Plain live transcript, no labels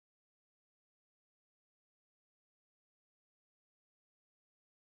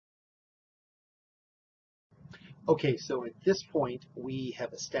Okay, so at this point, we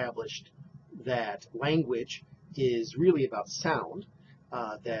have established that language is really about sound,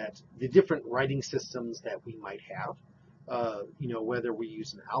 that the different writing systems that we might have, whether we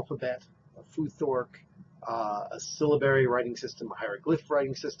use an alphabet, a Futhorc, a syllabary writing system, a hieroglyph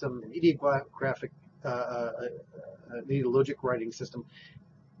writing system, an ideologic writing system,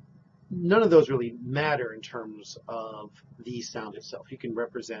 none of those really matter in terms of the sound itself. You can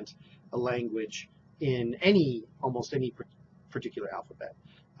represent a language in almost any particular alphabet.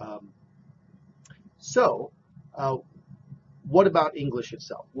 So, what about English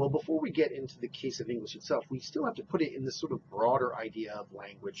itself? Well, before we get into the case of English itself, we still have to put it in this sort of broader idea of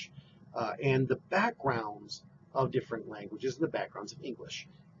language and the backgrounds of different languages, the backgrounds of English.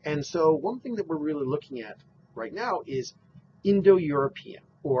 And so one thing that we're really looking at right now is Indo-European,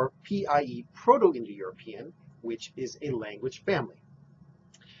 or PIE, Proto-Indo-European, which is a language family.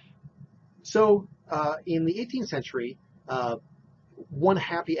 So in the 18th century, one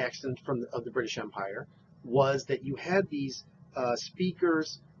happy accident of the British Empire was that you had these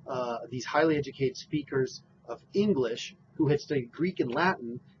speakers, these highly educated speakers of English who had studied Greek and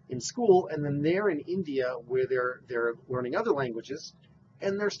Latin in school, and then they're in India where they're learning other languages,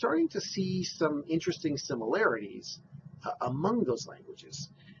 and they're starting to see some interesting similarities among those languages.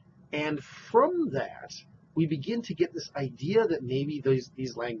 And from that, we begin to get this idea that maybe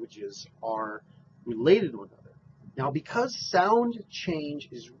these languages are related to one another. Now, because sound change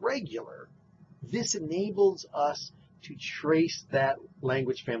is regular, this enables us to trace that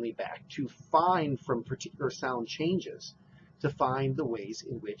language family back, to find from particular sound changes, to find the ways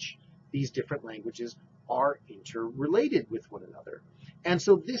in which these different languages are interrelated with one another. And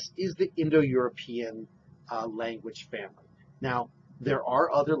so this is the Indo-European language family. Now, there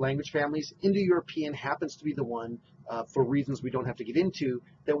are other language families. Indo-European happens to be the one, for reasons we don't have to get into,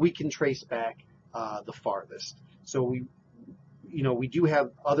 that we can trace back the farthest. So we do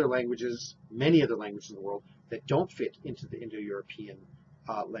have other languages, many other languages in the world, that don't fit into the Indo-European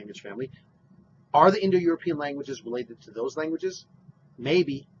language family. Are the Indo-European languages related to those languages?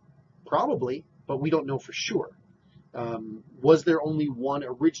 Maybe, probably, but we don't know for sure. Was there only one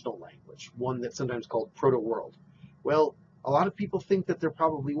original language, one that's sometimes called Proto-World? Well, a lot of people think that there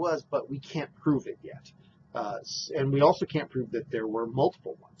probably was, but we can't prove it yet. And we also can't prove that there were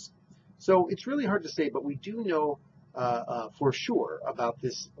multiple ones. So it's really hard to say, but we do know for sure about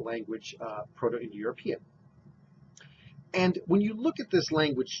this language, Proto-Indo-European. And when you look at this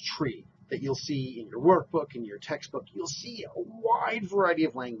language tree that you'll see in your workbook, in your textbook, you'll see a wide variety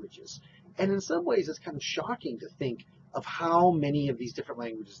of languages. And in some ways, it's kind of shocking to think of how many of these different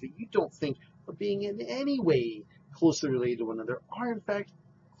languages that you don't think of being in any way closely related to one another are, in fact,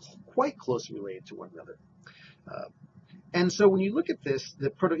 quite closely related to one another. And so when you look at this, the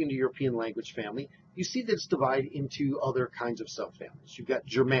Proto-Indo-European language family, you see that it's divided into other kinds of subfamilies. You've got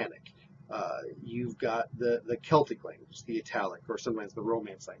Germanic, you've got the Celtic languages, the Italic, or sometimes the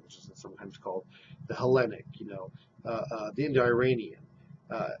Romance languages, it's sometimes called the Hellenic, the Indo-Iranian,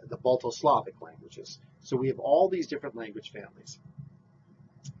 the Balto-Slavic languages. So we have all these different language families.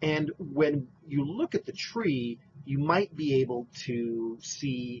 And when you look at the tree, you might be able to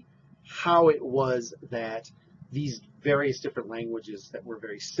see how it was that these various different languages that were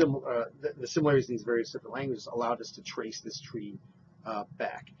very similar, the similarities in these various different languages allowed us to trace this tree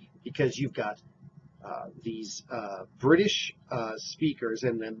back. Because you've got these British speakers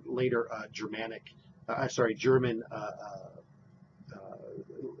and then later German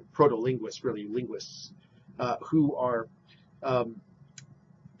proto-linguists, really linguists, who are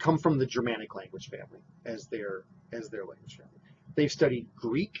come from the Germanic language family as their language family. They've studied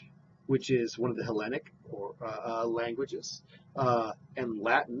Greek, which is one of the Hellenic languages, and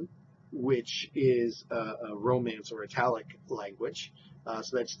Latin, which is a Romance or Italic language.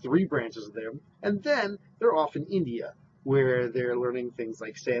 So that's three branches of them. And then they're off in India, where they're learning things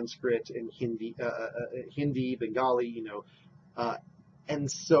like Sanskrit and Hindi, Bengali, and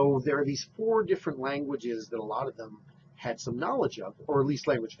so there are these four different languages that a lot of them had some knowledge of, or at least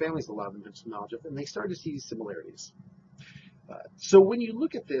language families a lot of them had some knowledge of, and they started to see these similarities. So when you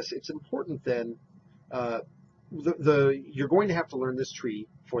look at this, it's important then, you're going to have to learn this tree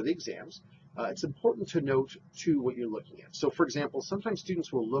for the exams. It's important to note, too, what you're looking at. So, for example, sometimes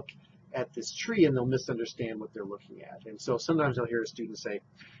students will look at this tree and they'll misunderstand what they're looking at. And so sometimes I'll hear a student say,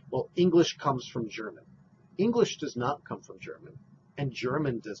 well, English comes from German. English does not come from German, and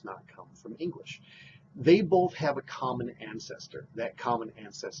German does not come from English. They both have a common ancestor, that common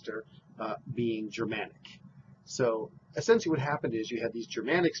ancestor being Germanic. So essentially what happened is you had these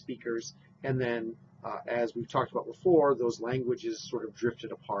Germanic speakers, and then As we've talked about before, those languages sort of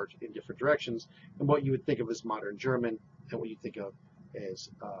drifted apart in different directions, and what you would think of as modern German and what you think of as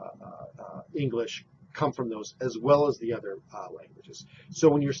English come from those, as well as the other languages. So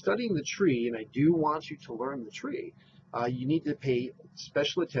when you're studying the tree, and I do want you to learn the tree, you need to pay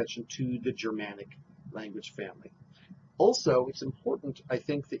special attention to the Germanic language family. Also, it's important, I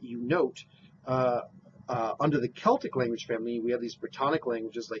think, that you note under the Celtic language family, we have these Brittonic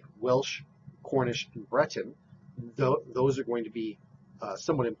languages like Welsh, Cornish, and Breton. Those are going to be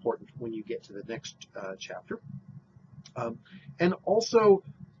somewhat important when you get to the next chapter. And also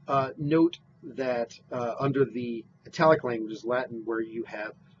note that under the Italic languages, Latin, where you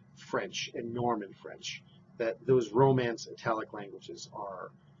have French and Norman French, that those Romance Italic languages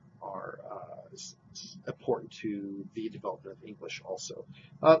are important to the development of English also.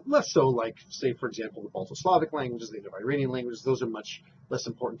 Less so like, say, for example, the Balto-Slavic languages, the Indo-Iranian languages, those are much less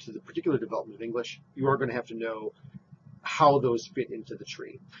important to the particular development of English. You are going to have to know how those fit into the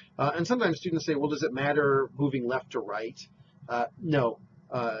tree. And sometimes students say, well, does it matter moving left or right? No,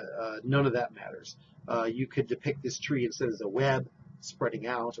 none of that matters. You could depict this tree instead as a web, spreading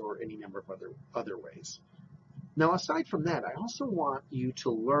out, or any number of other ways. Now, aside from that, I also want you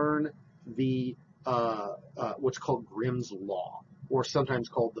to learn the what's called Grimm's law, or sometimes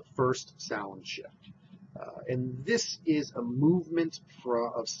called the first sound shift. And this is a movement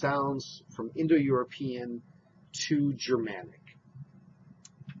of sounds from Indo-European to Germanic.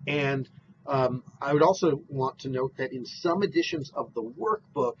 And I would also want to note that in some editions of the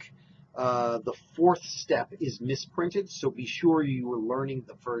workbook, the fourth step is misprinted, so be sure you are learning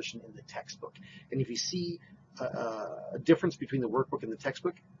the version in the textbook. And if you see a difference between the workbook and the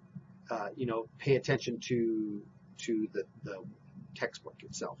textbook, pay attention to the textbook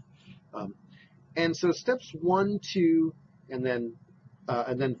itself. And so steps 1, 2, and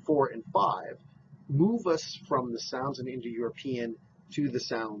then 4 and 5 move us from the sounds in Indo-European to the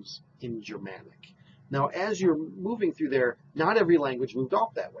sounds in Germanic. Now, as you're moving through there, not every language moved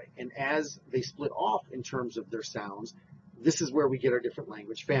off that way. And as they split off in terms of their sounds, this is where we get our different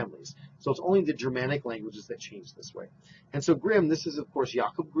language families. So it's only the Germanic languages that change this way. And so Grimm, this is, of course,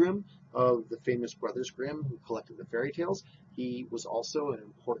 Jakob Grimm of the famous Brothers Grimm who collected the fairy tales. He was also an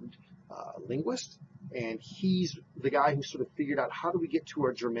important linguist, and he's the guy who sort of figured out how do we get to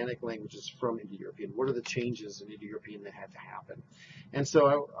our Germanic languages from Indo-European? What are the changes in Indo-European that had to happen? And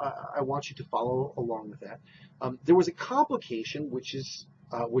so I want you to follow along with that. There was a complication, which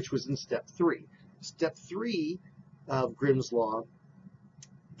was in step 3. Step 3 of Grimm's law,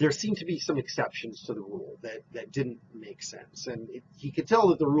 there seemed to be some exceptions to the rule that didn't make sense. And he could tell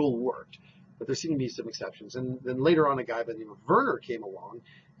that the rule worked, but there seemed to be some exceptions. And then later on, a guy by the name of Werner came along,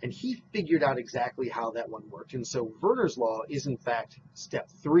 and he figured out exactly how that one worked. And so Werner's law is, in fact, step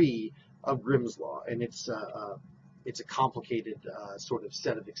 3 of Grimm's law, and it's a complicated sort of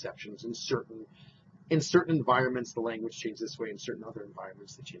set of exceptions. In certain environments, the language changed this way. In certain other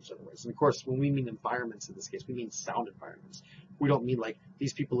environments, they changed other ways. And of course, when we mean environments in this case, we mean sound environments. We don't mean like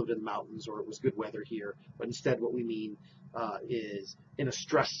these people lived in the mountains or it was good weather here, but instead what we mean is in a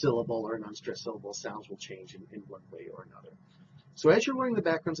stressed syllable or an unstressed syllable, sounds will change in one way or another. So as you're learning the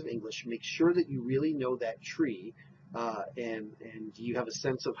backgrounds of English, make sure that you really know that tree and you have a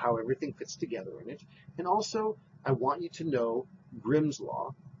sense of how everything fits together in it. And also, I want you to know Grimm's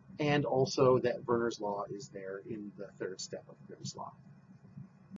law, and also that Werner's law is there in the third step of Grimm's law.